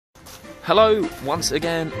Hello once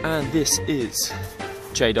again, and this is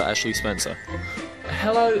J.Ashley Spencer.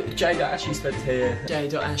 Hello, J.Ashley Spencer here.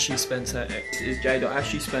 J.Ashley Spencer. This is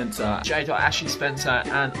J.Ashley Spencer. J.Ashley Spencer,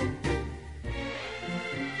 and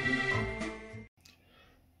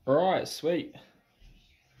alright, sweet.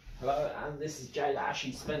 Hello, and this is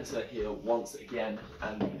J.Ashley Spencer here once again,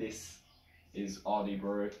 and this is RD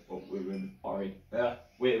Brewery. Well, we're with RD.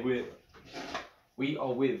 We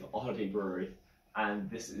are with RD Brewery.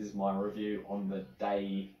 And this is my review on the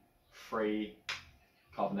day 3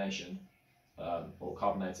 carbonation, or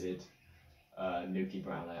carbonated Newquay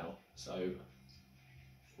brown ale. So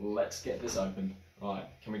let's get this open. Right,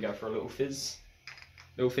 can we go for a little fizz?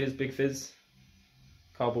 Little fizz, big fizz.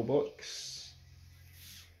 Cardboard box.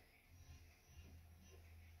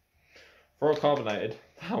 For a carbonated,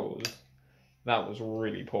 that was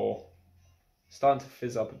really poor. Starting to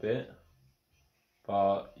fizz up a bit,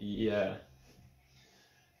 but yeah.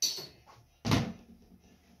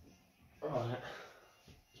 Right,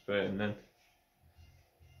 let's put it in then.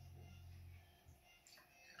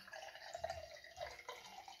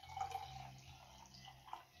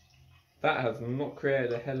 That has not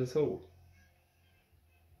created a head at all.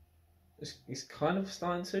 It's kind of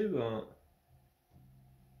starting to,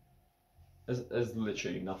 but there's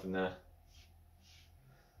literally nothing there.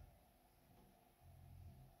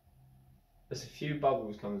 There's a few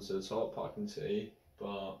bubbles coming to the top, I can see,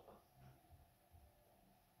 but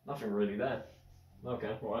nothing really there.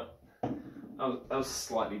 Okay, right. That was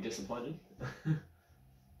slightly disappointing.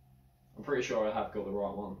 I'm pretty sure I have got the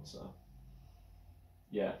right one, so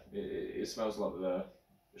yeah, it smells like the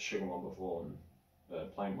sugar one before and the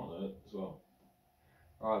plain one as well.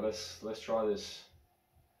 Alright, let's try this.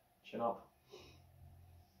 Chin up.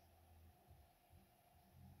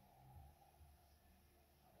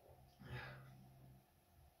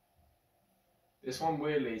 This one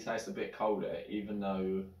weirdly tastes a bit colder, even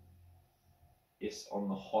though it's on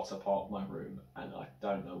the hotter part of my room, and I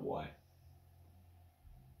don't know why.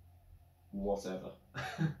 Whatever.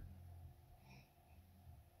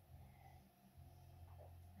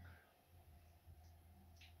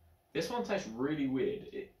 This one tastes really weird.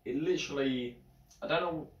 It literally, I don't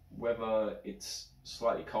know whether it's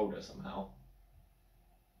slightly colder somehow,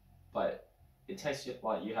 but it tastes just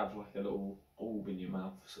like you have like a little orb in your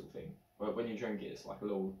mouth sort of thing. But when you drink it, it's like a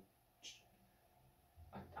little,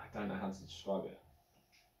 I don't know how to describe it.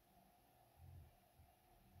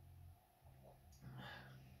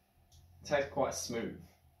 It tastes quite smooth.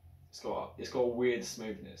 It's got a weird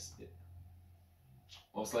smoothness.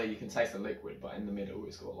 Obviously you can taste the liquid, but in the middle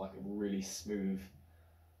it's got like a really smooth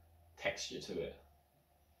texture to it,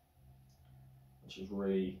 which is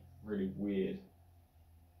really, really weird.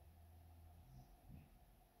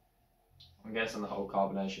 I'm guessing the whole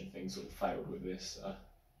carbonation thing sort of failed with this.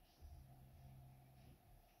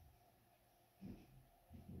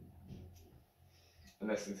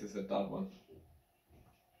 Unless this is a dud one,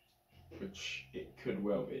 which it could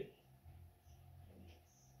well be.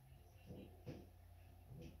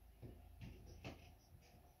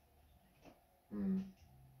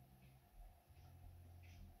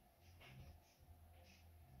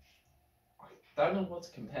 I don't know what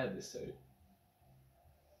to compare this to.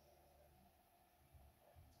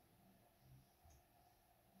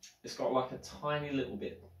 It's got like a tiny little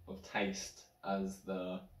bit of taste as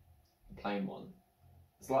the plain one.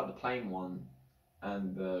 It's like the plain one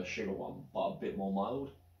and the sugar one, but a bit more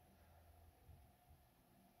mild.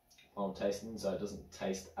 Mild tasting, so it doesn't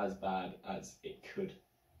taste as bad as it could.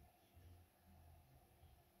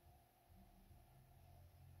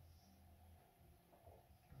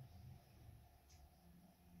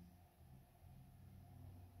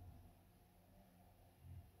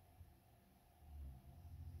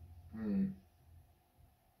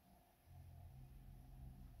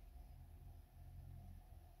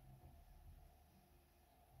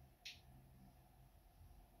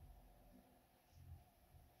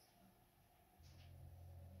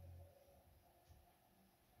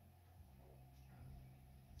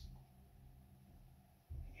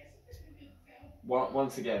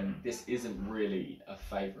 Once again, this isn't really a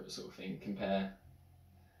favourite sort of thing.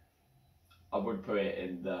 I would put it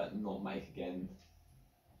in the not make again,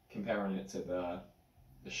 comparing it to the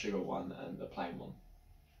sugar one and the plain one.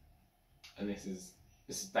 And this is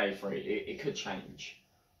day 3. It could change,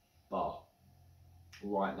 but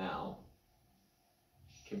right now,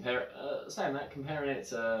 comparing it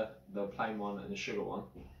to the plain one and the sugar one,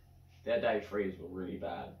 their day 3s were really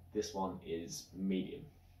bad. This one is medium.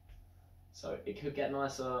 So it could get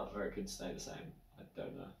nicer, or it could stay the same. I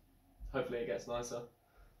don't know. Hopefully it gets nicer.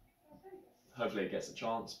 Hopefully it gets a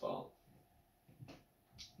chance, but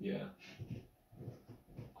Yeah.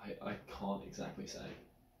 I can't exactly say.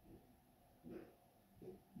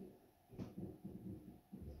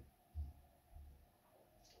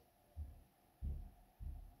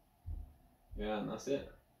 Yeah, and that's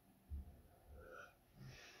it.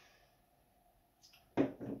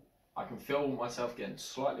 I can feel myself getting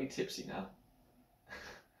slightly tipsy now.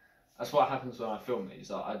 That's what happens when I film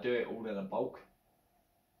these. I do it all in a bulk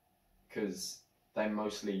because they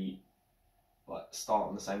mostly like start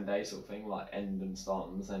on the same day, sort of thing, like end and start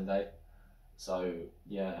on the same day. So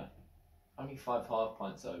yeah, only 5 half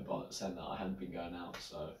pints though, but saying that I hadn't been going out,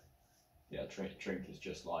 so yeah, drink is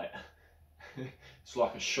just like it's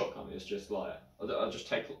like a shotgun. It's just like I just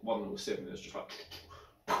take one little sip and it's just like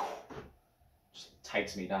just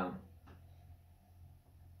takes me down.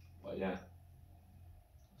 But yeah,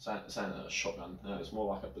 saying that a shotgun, no, it's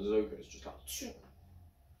more like a bazooka. It's just like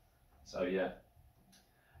so yeah.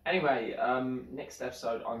 Anyway, next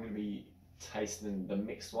episode I'm going to be tasting the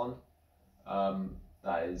mixed one.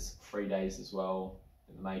 That is 3 days as well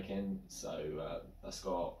in the making. So that's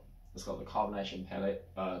got the carbonation pellet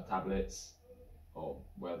tablets, or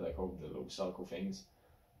whatever they're called, the little circle things,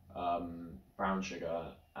 brown sugar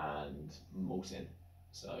and malting.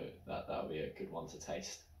 So that'll be a good one to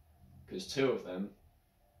taste, because 2 of them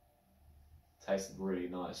tasted really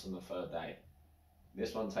nice on the 3rd day.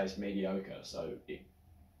 This one tastes mediocre, so it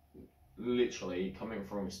literally coming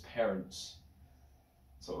from its parents,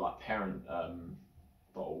 sort of like parent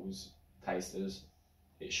bottles, tasters,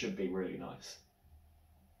 it should be really nice.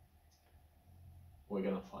 We're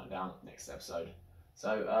gonna find out next episode.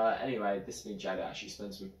 So anyway, this has been J.Ashley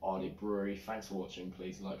Spencer with RD Brewery. Thanks for watching.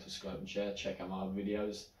 Please like, subscribe and share. Check out my other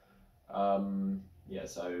videos. Yeah,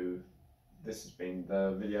 so this has been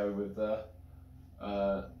the video with the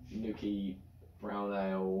Newquay brown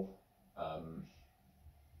ale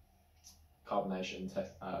carbonation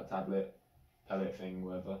tablet, pellet thing,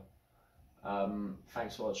 whatever.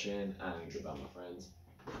 Thanks for watching and goodbye, my friends.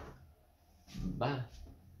 Bye.